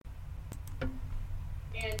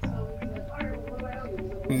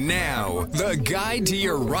Now, the Guide to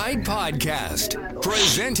Your Ride podcast,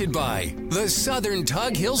 presented by the Southern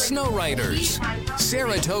Tug Hill Snow Riders,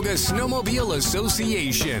 Saratoga Snowmobile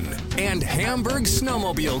Association, and Hamburg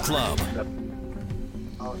Snowmobile Club.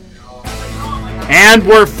 And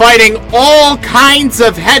we're fighting all kinds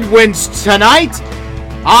of headwinds tonight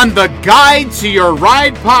on the Guide to Your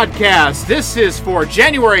Ride podcast. This is for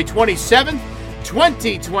January 27th,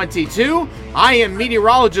 2022. I am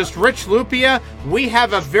meteorologist Rich Lupia. We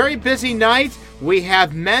have a very busy night. We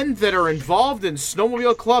have men that are involved in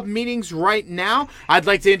Snowmobile Club meetings right now. I'd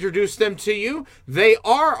like to introduce them to you. They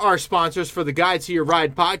are our sponsors for the Guide to Your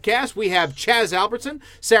Ride podcast. We have Chaz Albertson,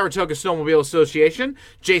 Saratoga Snowmobile Association,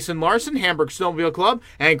 Jason Larson, Hamburg Snowmobile Club,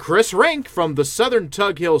 and Chris Rink from the Southern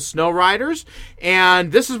Tug Hill Snow Riders.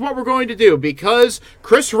 And this is what we're going to do. Because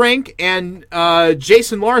Chris Rink and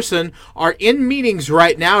Jason Larson are in meetings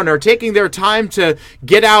right now and are taking their time to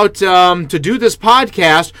get out to do this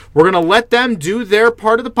podcast, we're going to let them do their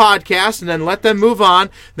part of the podcast and then let them move on.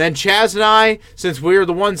 Then Chaz and I, since we're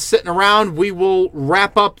the ones sitting around, we will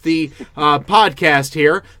wrap up the podcast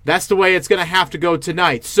here. That's the way it's going to have to go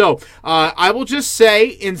tonight. So I will just say,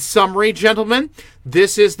 in summary, gentlemen,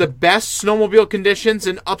 this is the best snowmobile conditions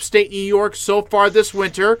in upstate New York so far this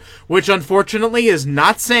winter, which unfortunately is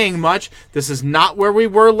not saying much. This is not where we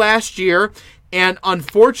were last year. And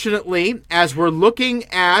unfortunately, as we're looking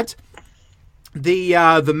at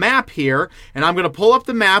the map here, and I'm going to pull up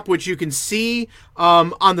the map, which you can see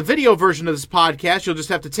on the video version of this podcast. You'll just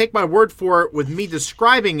have to take my word for it with me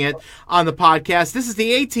describing it on the podcast. This is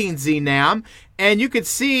the 18Z NAM, and you can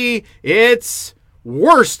see it's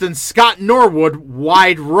worse than Scott Norwood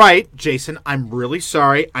wide right. Jason, I'm really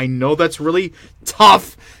sorry. I know that's really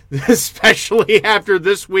tough, especially after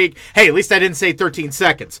this week. Hey, at least I didn't say 13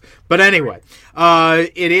 seconds. But anyway,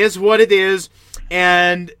 it is what it is,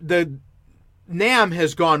 and the NAM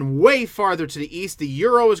has gone way farther to the east. The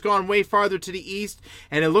Euro has gone way farther to the east.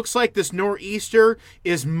 And it looks like this nor'easter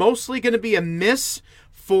is mostly going to be a miss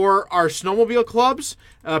for our snowmobile clubs,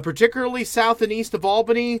 particularly south and east of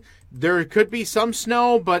Albany. There could be some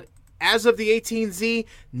snow, but as of the 18Z,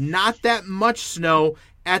 not that much snow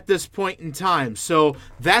at this point in time. So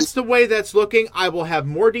that's the way that's looking. I will have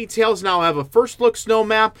more details, and I'll have a first look snow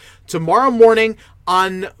map tomorrow morning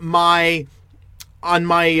on my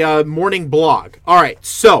morning blog. All right,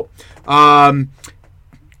 so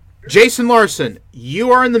Jason Larson,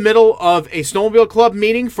 you are in the middle of a snowmobile club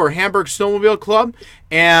meeting for Hamburg Snowmobile Club,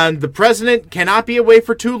 and the president cannot be away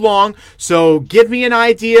for too long. So give me an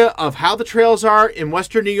idea of how the trails are in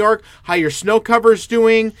Western New York, how your snow cover is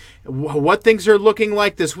doing, what things are looking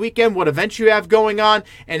like this weekend, what events you have going on,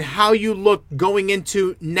 and how you look going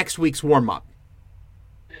into next week's warm-up.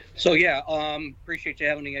 So yeah, appreciate you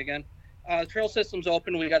having me again. Trail system's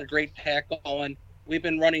open. We got a great pack going. We've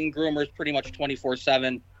been running groomers pretty much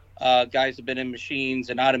 24/7. Guys have been in machines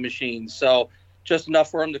and out of machines, so just enough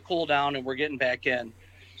for them to cool down, and we're getting back in.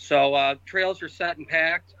 So trails are set and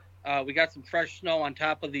packed. We got some fresh snow on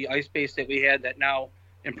top of the ice base that we had that now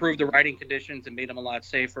improved the riding conditions and made them a lot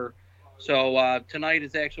safer. So tonight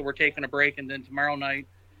is actually, we're taking a break, and then tomorrow night,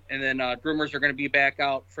 and then groomers are going to be back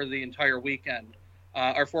out for the entire weekend.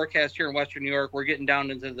 Our forecast here in Western New York, we're getting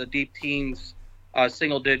down into the deep teens,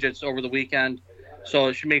 single digits over the weekend. So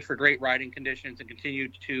it should make for great riding conditions and continue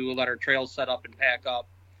to let our trails set up and pack up.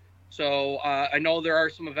 So I know there are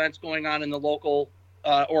some events going on in the local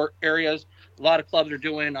or areas. A lot of clubs are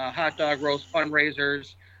doing hot dog roast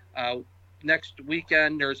fundraisers. Next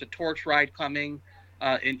weekend, there's a torch ride coming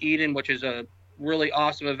in Eden, which is a really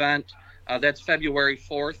awesome event. That's February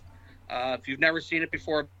 4th. If you've never seen it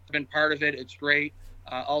before, been part of it, it's great.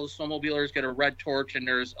 All the snowmobilers get a red torch, and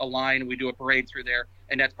there's a line, and we do a parade through there,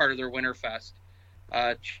 and that's part of their Winter Fest.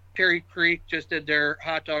 Cherry Creek just did their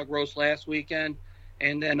hot dog roast last weekend,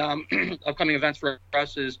 and then upcoming events for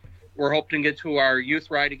us is we're hoping to get to our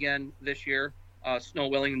youth ride again this year, snow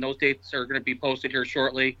willing, and those dates are going to be posted here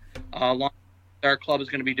shortly. Our club is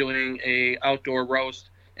going to be doing a outdoor roast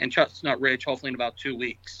in Chestnut Ridge, hopefully in about 2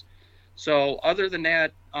 weeks. So other than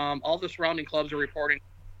that, all the surrounding clubs are reporting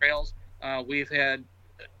trails. We've had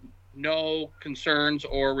no concerns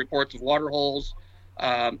or reports of water holes,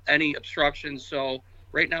 any obstructions. So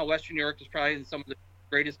right now, Western New York is probably in some of the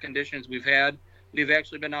greatest conditions we've had. We've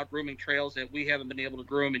actually been out grooming trails that we haven't been able to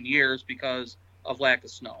groom in years because of lack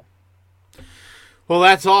of snow. Well,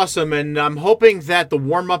 that's awesome, and I'm hoping that the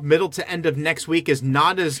warm-up middle to end of next week is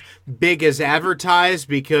not as big as advertised,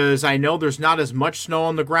 because I know there's not as much snow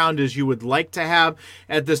on the ground as you would like to have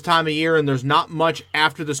at this time of year, and there's not much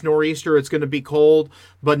after this nor'easter. It's going to be cold,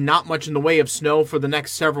 but not much in the way of snow for the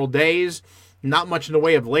next several days. not much in the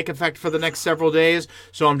way of lake effect for the next several days.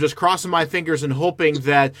 So I'm just crossing my fingers and hoping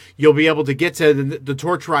that you'll be able to get to the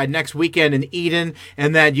torch ride next weekend in Eden,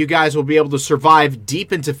 and that you guys will be able to survive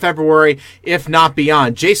deep into February, if not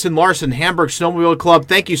beyond. Jason Larson, Hamburg Snowmobile Club,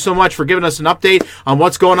 thank you so much for giving us an update on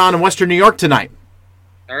what's going on in Western New York tonight.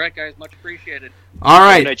 All right, guys, much appreciated. All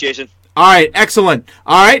right. Good night, Jason. All right, excellent.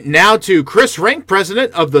 All right, now to Chris Rink,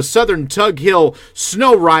 president of the Southern Tug Hill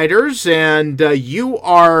Snow Riders, and you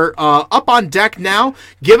are up on deck now.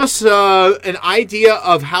 Give us an idea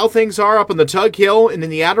of how things are up on the Tug Hill and in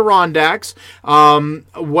the Adirondacks,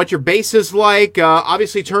 what your base is like.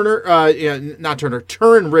 Obviously,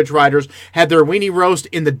 Turin Ridge Riders had their weenie roast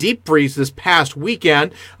in the deep freeze this past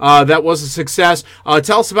weekend. That was a success.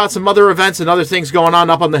 Tell us about some other events and other things going on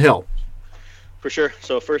up on the hill. For sure.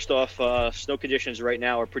 So first off, snow conditions right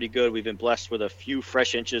now are pretty good. We've been blessed with a few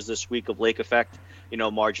fresh inches this week of lake effect,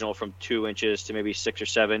 marginal from 2 inches to maybe 6 or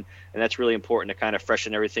 7. And that's really important to kind of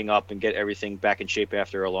freshen everything up and get everything back in shape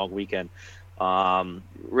after a long weekend.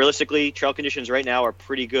 Realistically, trail conditions right now are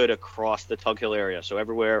pretty good across the Tug Hill area. So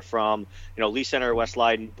everywhere from, Lee Center, West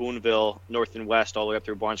Leiden, Boonville, North and West, all the way up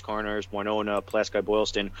through Barnes Corners, Moynona, Pulaski,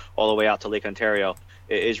 Boylston, all the way out to Lake Ontario.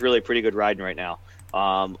 It is really pretty good riding right now.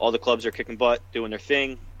 All the clubs are kicking butt, doing their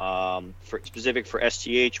thing. Specific for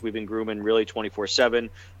STH, we've been grooming really 24/7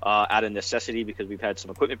 out of necessity because we've had some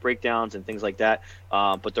equipment breakdowns and things like that.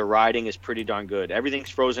 But the riding is pretty darn good. Everything's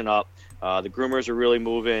frozen up. The groomers are really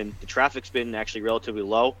moving. The traffic's been actually relatively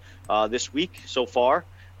low this week so far.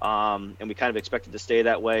 And we kind of expected to stay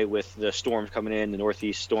that way with the storms coming in, the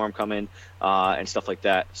northeast storm coming, and stuff like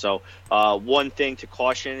that. So one thing to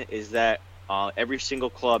caution is that every single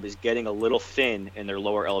club is getting a little thin in their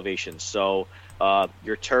lower elevations. So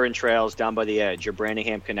your Turin trails down by the edge, your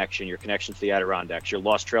Branningham connection, your connection to the Adirondacks, your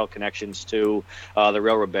Lost Trail connections to the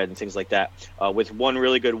railroad bed and things like that. With one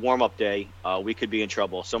really good warm-up day, we could be in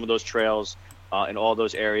trouble. Some of those trails in all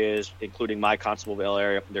those areas, including my Constableville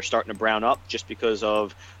area, they're starting to brown up just because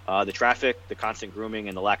of the traffic, the constant grooming,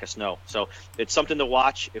 and the lack of snow. So it's something to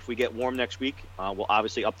watch. If we get warm next week, we'll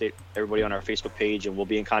obviously update everybody on our Facebook page, and we'll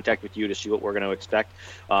be in contact with you to see what we're going to expect.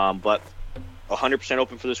 But 100%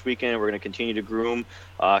 open for this weekend. We're going to continue to groom,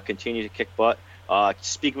 continue to kick butt.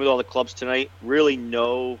 Speaking with all the clubs tonight, really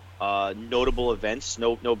no notable events,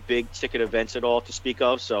 no big ticket events at all to speak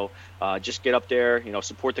of. So just get up there,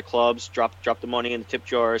 support the clubs, drop the money in the tip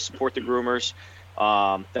jars, support the groomers,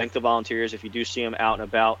 thank the volunteers if you do see them out and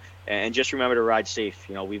about, and just remember to ride safe.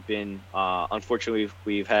 We've been unfortunately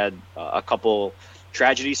we've had a couple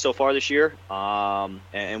tragedies so far this year,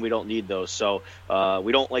 and we don't need those. So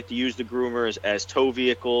we don't like to use the groomers as tow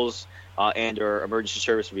vehicles and or emergency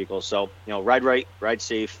service vehicles. So ride right, ride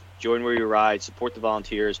safe, join where you ride, support the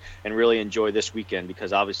volunteers, and really enjoy this weekend,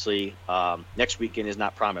 because obviously next weekend is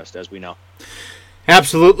not promised, as we know.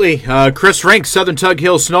 Absolutely. Chris Rink, Southern Tug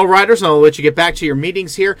Hill Snow Riders, and I'll let you get back to your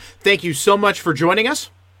meetings here. Thank you so much for joining us.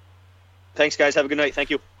 Thanks, guys. Have a good night. Thank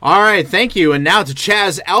you. All right, thank you. And now to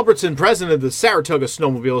Chaz Albertson, president of the Saratoga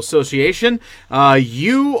Snowmobile Association.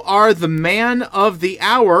 You are the man of the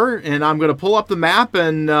hour, and I'm going to pull up the map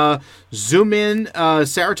and zoom in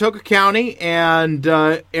Saratoga County and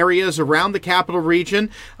areas around the capital region.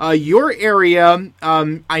 Your area,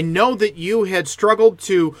 I know that you had struggled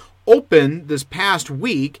to open this past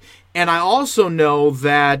week, and I also know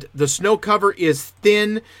that the snow cover is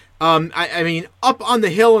thin. I mean, up on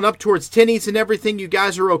the hill and up towards Tinnies and everything, you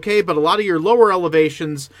guys are okay, but a lot of your lower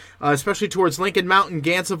elevations, especially towards Lincoln Mountain,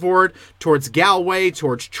 Gansevoort, towards Galway,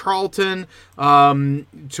 towards Charlton,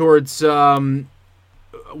 towards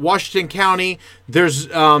Washington County, there's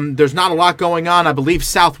not a lot going on. I believe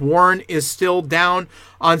South Warren is still down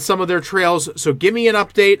on some of their trails. So give me an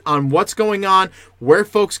update on what's going on, where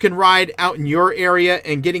folks can ride out in your area,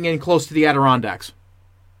 and getting in close to the Adirondacks.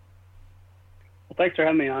 Well, thanks for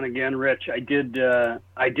having me on again, Rich. I did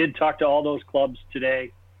talk to all those clubs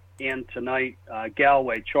today and tonight,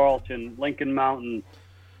 Galway, Charlton, Lincoln Mountain,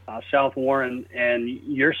 South Warren, and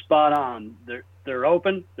you're spot on. They're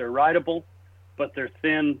open, they're rideable, but they're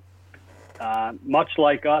thin, much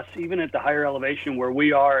like us. Even at the higher elevation where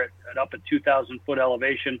we are at up at 2,000-foot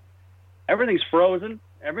elevation, everything's frozen.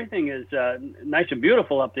 Everything is nice and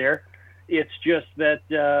beautiful up there. It's just that,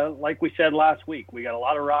 like we said last week, we got a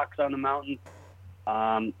lot of rocks on the mountain.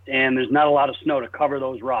 And there's not a lot of snow to cover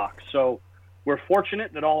those rocks. So we're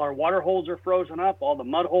fortunate that all our water holes are frozen up, all the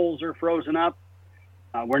mud holes are frozen up.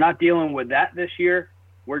 We're not dealing with that this year.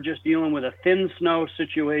 We're just dealing with a thin snow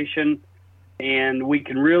situation, and we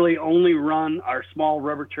can really only run our small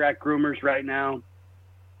rubber track groomers right now.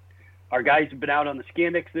 Our guys have been out on the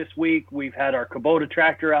Scandics this week. We've had our Kubota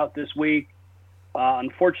tractor out this week.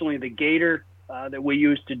 Unfortunately, the Gator that we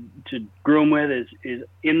used to groom with is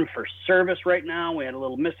in for service right now. We had a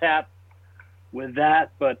little mishap with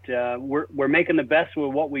that, but we're making the best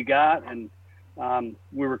with what we got, and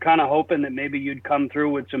we were kind of hoping that maybe you'd come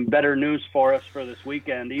through with some better news for us for this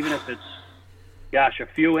weekend, even if it's, a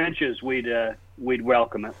few inches. We'd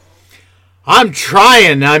welcome it. I'm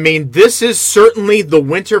trying. I mean, this is certainly the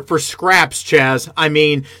winter for scraps, Chaz. I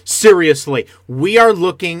mean, seriously, we are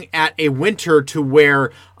looking at a winter to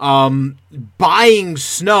where buying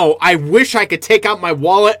snow, I wish I could take out my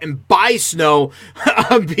wallet and buy snow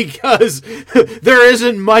because there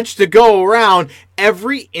isn't much to go around.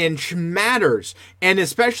 Every inch matters. And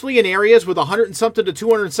especially in areas with 100 and something to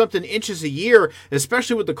 200 and something inches a year,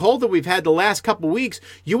 especially with the cold that we've had the last couple weeks,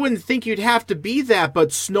 you wouldn't think you'd have to be that.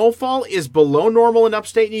 But snowfall is below normal in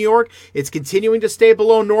upstate New York. It's continuing to stay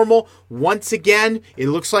below normal. Once again, it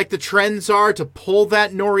looks like the trends are to pull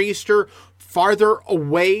that nor'easter farther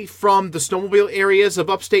away from the snowmobile areas of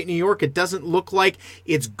upstate New York. It doesn't look like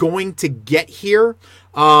it's going to get here.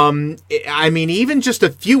 I mean, even just a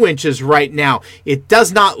few inches right now, it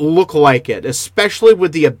does not look like it, especially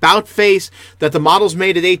with the about face that the models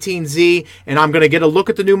made at 18Z. And I'm going to get a look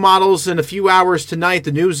at the new models in a few hours tonight,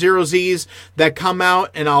 the new 0Zs that come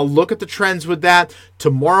out, and I'll look at the trends with that.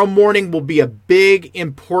 Tomorrow morning will be a big,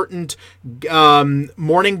 important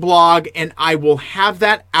morning blog, and I will have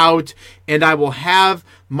that out, and I will have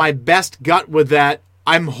my best gut with that.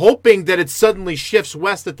 I'm hoping that it suddenly shifts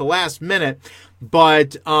west at the last minute.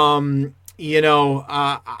 But, I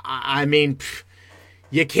mean,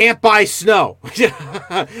 you can't buy snow.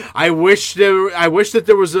 I wish that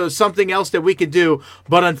there was something else that we could do,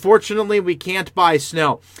 but unfortunately we can't buy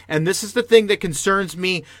snow. And this is the thing that concerns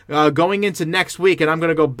me going into next week. And I'm going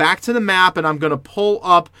to go back to the map, and I'm going to pull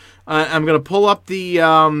up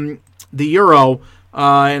the Euro,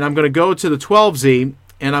 and I'm going to go to the 12Z,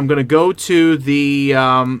 and I'm going to go to the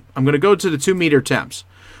 2 meter temps.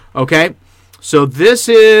 Okay. So this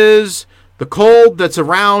is the cold that's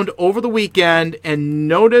around over the weekend, and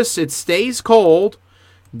notice it stays cold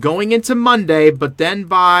going into Monday, but then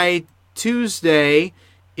by Tuesday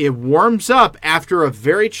it warms up after a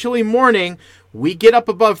very chilly morning. We get up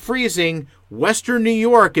above freezing. Western New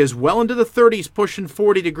York is well into the 30s, pushing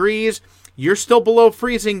 40 degrees. You're still below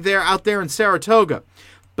freezing out there in Saratoga.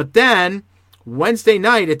 But then Wednesday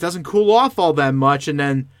night it doesn't cool off all that much, and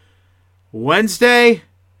then Wednesday,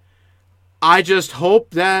 I just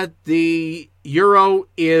hope that the Euro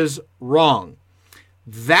is wrong.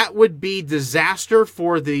 That would be disaster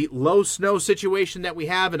for the low snow situation that we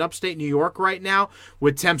have in upstate New York right now,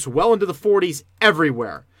 with temps well into the 40s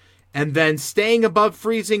everywhere. And then staying above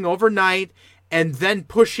freezing overnight, and then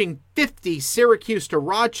pushing 50 Syracuse to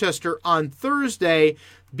Rochester on Thursday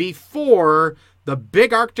before the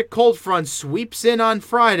big Arctic cold front sweeps in on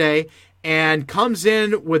Friday and comes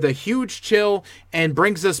in with a huge chill and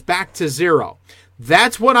brings us back to zero.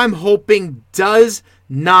 That's what I'm hoping does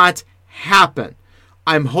not happen.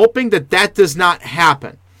 I'm hoping that does not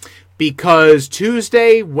happen, because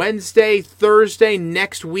Tuesday, Wednesday, Thursday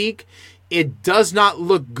next week, it does not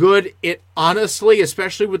look good. It honestly,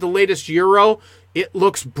 especially with the latest Euro, it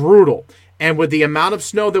looks brutal. And with the amount of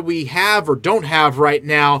snow that we have or don't have right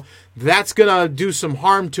now, that's going to do some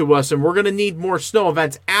harm to us, and we're going to need more snow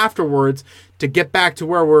events afterwards to get back to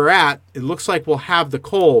where we're at. It looks like we'll have the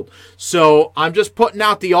cold. So I'm just putting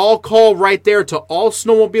out the all call right there to all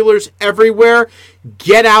snowmobilers everywhere.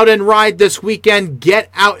 Get out and ride this weekend. Get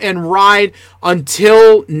out and ride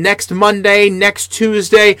until next Monday, next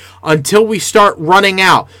Tuesday, until we start running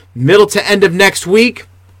out. Middle to end of next week,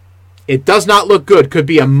 it does not look good. Could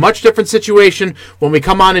be a much different situation when we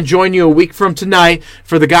come on and join you a week from tonight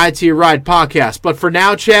for the Guide to Your Ride podcast. But for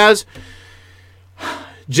now, Chaz,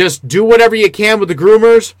 just do whatever you can with the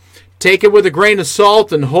groomers. Take it with a grain of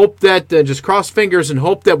salt and hope that, just cross fingers and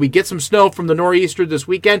hope that we get some snow from the nor'easter this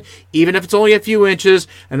weekend, even if it's only a few inches,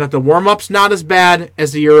 and that the warm-up's not as bad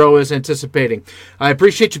as the Euro is anticipating. I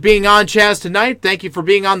appreciate you being on, Chaz, tonight. Thank you for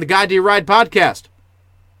being on the Guide to Your Ride podcast.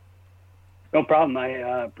 No problem.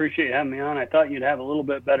 I appreciate you having me on. I thought you'd have a little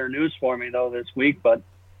bit better news for me, though, this week, but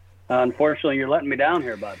unfortunately, you're letting me down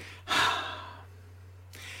here, bud.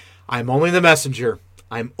 I'm only the messenger.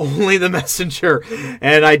 And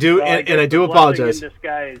I do, well, and I do apologize.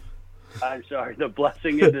 I'm sorry. The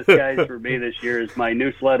blessing in disguise for me this year is my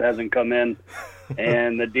new sled hasn't come in,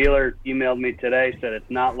 and the dealer emailed me today, said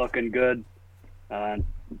it's not looking good.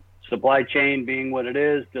 Supply chain being what it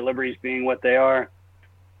is, deliveries being what they are.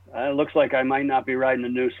 It looks like I might not be riding a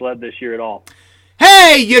new sled this year at all.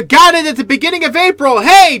 Hey, you got it at the beginning of April.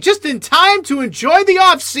 Hey, just in time to enjoy the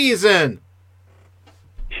off season.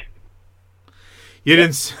 You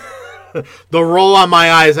didn't. The roll on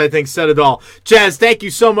my eyes, I think, said it all. Chaz, thank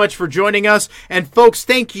you so much for joining us. And folks,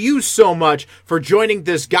 thank you so much for joining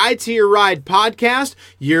this Guide to Your Ride podcast.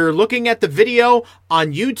 You're looking at the video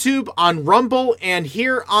on YouTube, on Rumble, and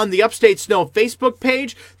here on the Upstate Snow Facebook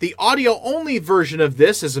page. The audio-only version of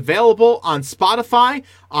this is available on Spotify,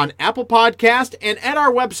 on Apple Podcast, and at our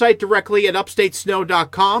website directly at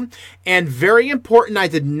upstatesnow.com. And very important, I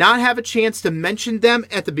did not have a chance to mention them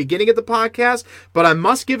at the beginning of the podcast, but I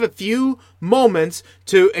must give a few moments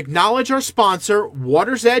to acknowledge our sponsor,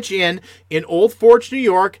 Water's Edge Inn in Old Forge, New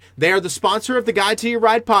York. They are the sponsor of the Guide to Your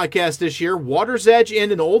Ride podcast this year. Water's Edge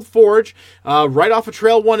Inn in Old Forge, right off of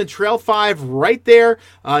Trail 1 and Trail 5, right there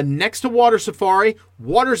next to Water Safari.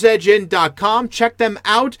 watersedgeinn.com. Check them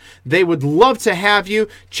out. They would love to have you.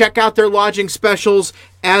 Check out their lodging specials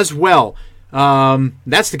as well.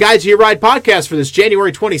 That's the Guide to Your Ride podcast for this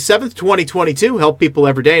January 27th, 2022. Help people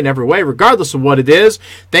every day in every way, regardless of what it is.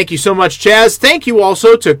 Thank you so much, Chaz. Thank you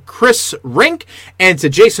also to Chris Rink and to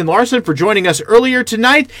Jason Larson for joining us earlier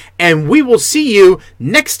tonight. And we will see you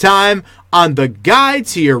next time on the Guide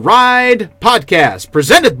to Your Ride podcast,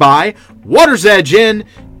 presented by Water's Edge Inn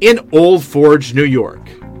in Old Forge, New York.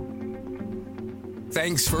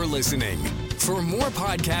 Thanks for listening. For more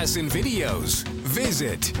podcasts and videos,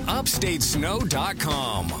 visit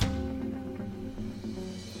upstatesnow.com.